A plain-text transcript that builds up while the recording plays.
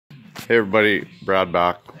Hey everybody, Brad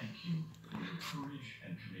back.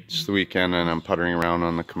 It's the weekend and I'm puttering around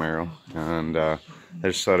on the Camaro, and I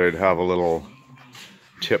just thought I'd have a little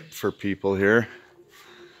tip for people here.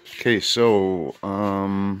 Okay, so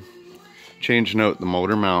changing out the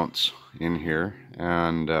motor mounts in here,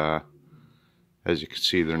 and as you can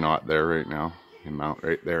see, they're not there right now. They mount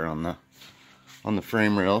right there on the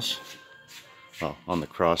frame rails, well, on the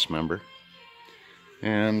cross member.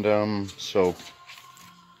 And so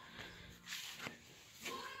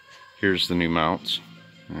here's the new mounts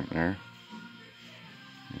right there,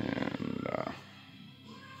 and yeah,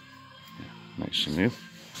 nice and new.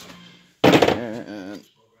 And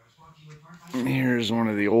here's one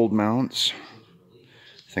of the old mounts.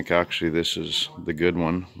 I think actually this is the good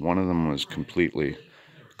one. One of them was completely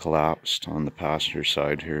collapsed on the passenger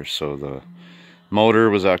side here, so the motor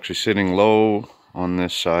was actually sitting low on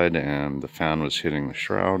this side and the fan was hitting the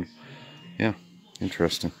shroud. Yeah,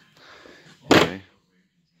 interesting. Okay.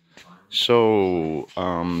 So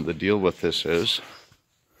the deal with this is,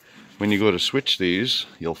 when you go to switch these,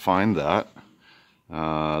 you'll find that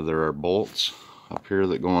there are bolts up here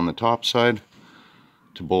that go on the top side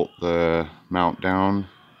to bolt the mount down,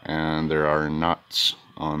 and there are nuts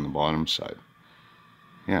on the bottom side.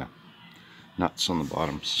 Yeah, nuts on the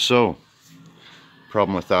bottom. So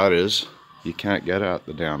problem with that is you can't get at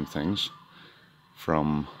the damn things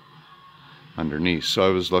from underneath. So I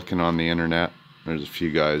was looking on the internet. There's a few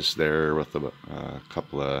guys there with a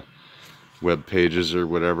couple of web pages or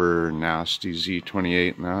whatever, nasty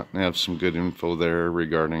Z28 and that. They have some good info there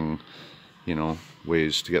regarding, you know,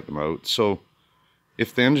 ways to get them out. So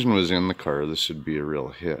if the engine was in the car, this would be a real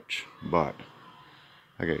hitch. But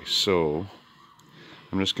okay, so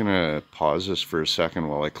I'm just gonna pause this for a second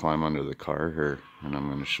while I climb under the car here, and I'm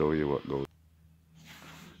gonna show you what goes.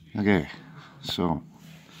 Okay, so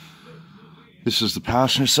this is the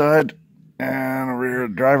passenger side, and over here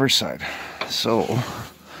the driver's side. So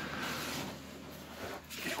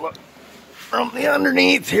look from the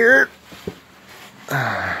underneath here,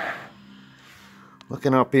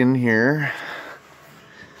 looking up in here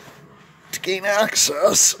to gain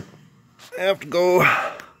access, I have to go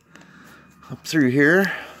up through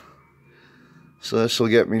here. So this will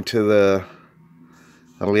get me to the,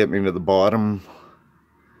 that'll get me to the bottom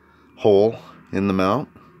hole in the mount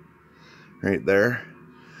right there.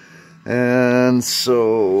 And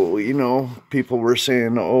so, you know, people were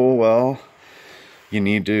saying, oh well, you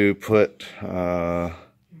need to put a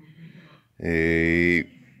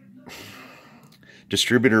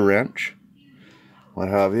distributor wrench, what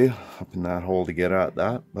have you, up in that hole to get at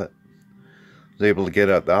that. But I was able to get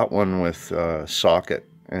at that one with a socket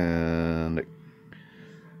and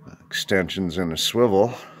extensions and a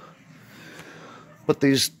swivel. But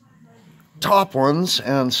these top ones,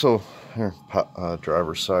 and so here,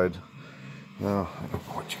 driver's side. Now, I don't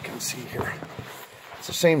know what you can see here. It's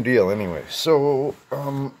the same deal anyway. So,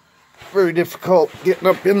 very difficult getting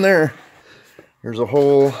up in there. There's a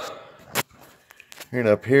hole right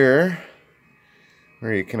up here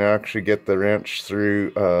where you can actually get the wrench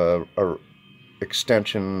through a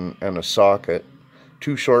extension and a socket.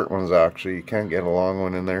 Two short ones actually. You can't get a long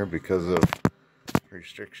one in there because of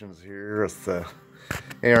restrictions here with the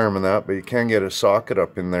arm and that, but you can get a socket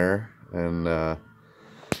up in there and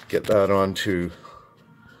get that onto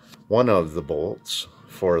one of the bolts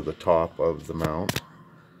for the top of the mount.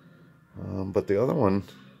 But the other one,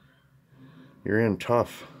 you're in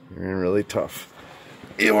tough. You're in really tough.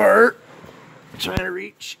 You are trying to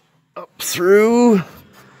reach up through.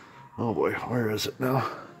 Oh boy, where is it now?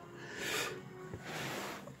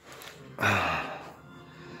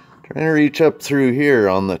 Trying to reach up through here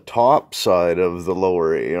on the top side of the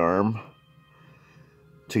lower A-arm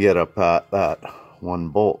to get up at that one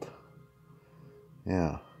bolt.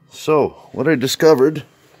 Yeah. So what I discovered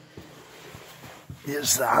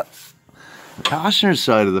is that the passenger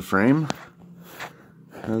side of the frame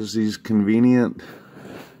has these convenient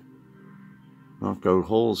knockout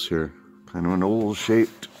holes here. Kind of an oval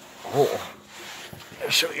shaped hole.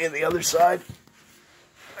 I'll show you the other side.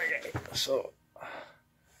 Okay, so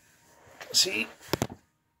see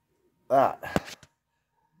that,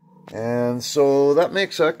 and so that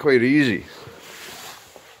makes that quite easy,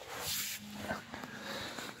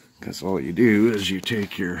 because all you do is you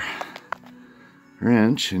take your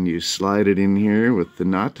wrench and you slide it in here with the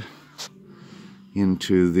nut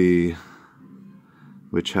into the,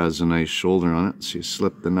 which has a nice shoulder on it, so you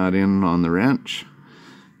slip the nut in on the wrench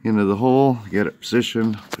into the hole, get it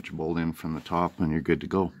positioned, put your bolt in from the top, and you're good to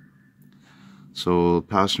go. So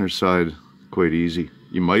passenger side, quite easy.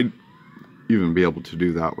 You might even be able to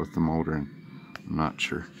do that with the motor, and I'm not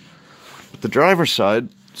sure. But the driver's side,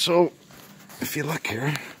 so if you look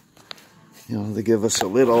here, you know, they give us a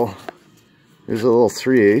little, there's a little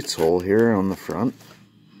 3/8 hole here on the front.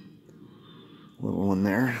 Little one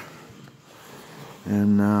there.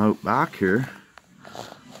 And out back here,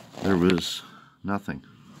 there was nothing.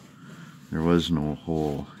 There was no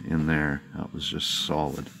hole in there. That was just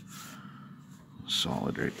solid.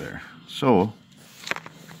 Solid right there. So,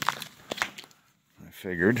 I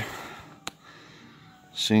figured,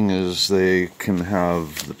 seeing as they can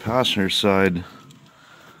have the passenger side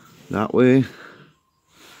that way,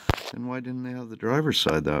 then why didn't they have the driver's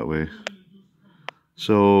side that way?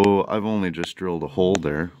 So I've only just drilled a hole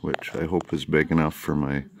there, which I hope is big enough for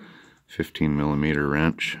my 15mm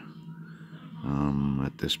wrench.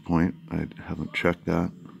 At this point, I haven't checked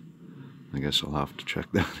that. I guess I'll have to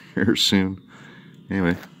check that here soon.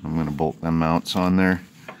 Anyway, I'm going to bolt them mounts on there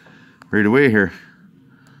right away here.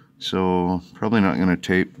 So probably not going to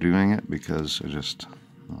tape doing it because I just,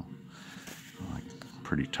 well,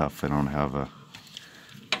 pretty tough. I don't have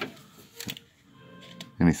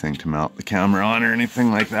anything to mount the camera on or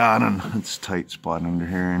anything like that, and it's a tight spot under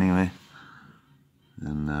here anyway.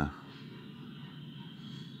 And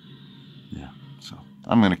yeah, so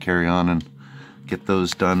I'm going to carry on and get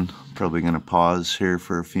those done. Probably going to pause here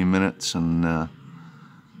for a few minutes and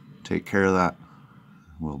take care of that.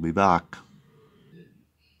 We'll be back.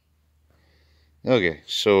 Okay,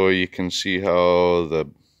 so you can see how the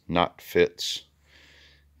nut fits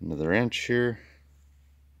into the wrench here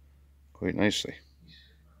quite nicely.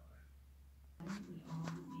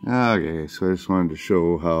 Okay, so I just wanted to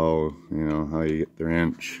show how, you know, how you get the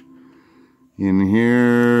wrench in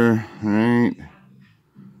here, right?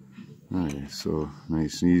 Okay, so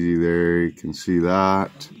nice and easy there, you can see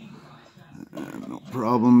that. No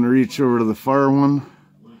problem to reach over to the far one.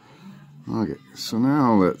 Okay, so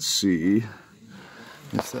now let's see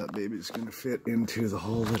if that baby's gonna fit into the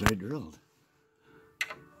hole that I drilled.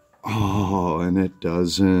 Oh, and it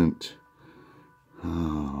doesn't.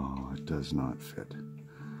 Oh, it does not fit.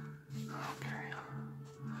 Okay.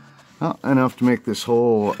 Well, enough to make this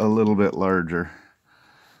hole a little bit larger,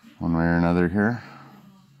 one way or another here.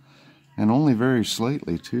 And only very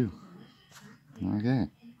slightly too. Okay.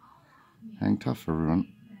 Hang tough, everyone.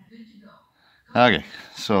 Okay,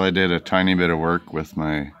 so I did a tiny bit of work with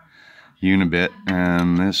my Unibit,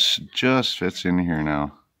 and this just fits in here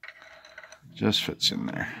now. Just fits in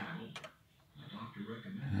there.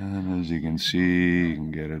 And as you can see, you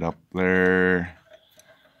can get it up there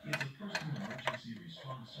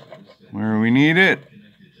where we need it.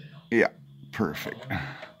 Yeah, perfect.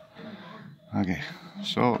 Okay,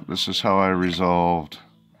 so this is how I resolved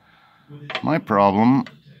my problem.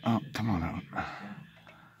 Oh, come on out.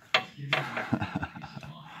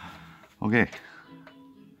 Okay.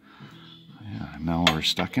 Yeah, now we're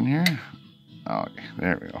stuck in here. Okay,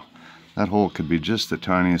 there we go. That hole could be just the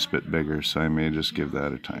tiniest bit bigger, so I may just give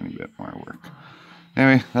that a tiny bit more work.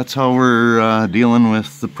 Anyway, that's how we're dealing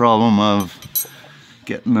with the problem of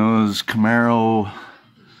getting those Camaro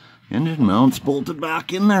engine mounts bolted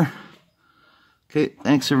back in there. Okay,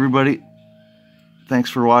 thanks everybody. Thanks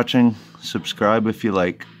for watching. Subscribe if you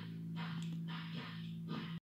like.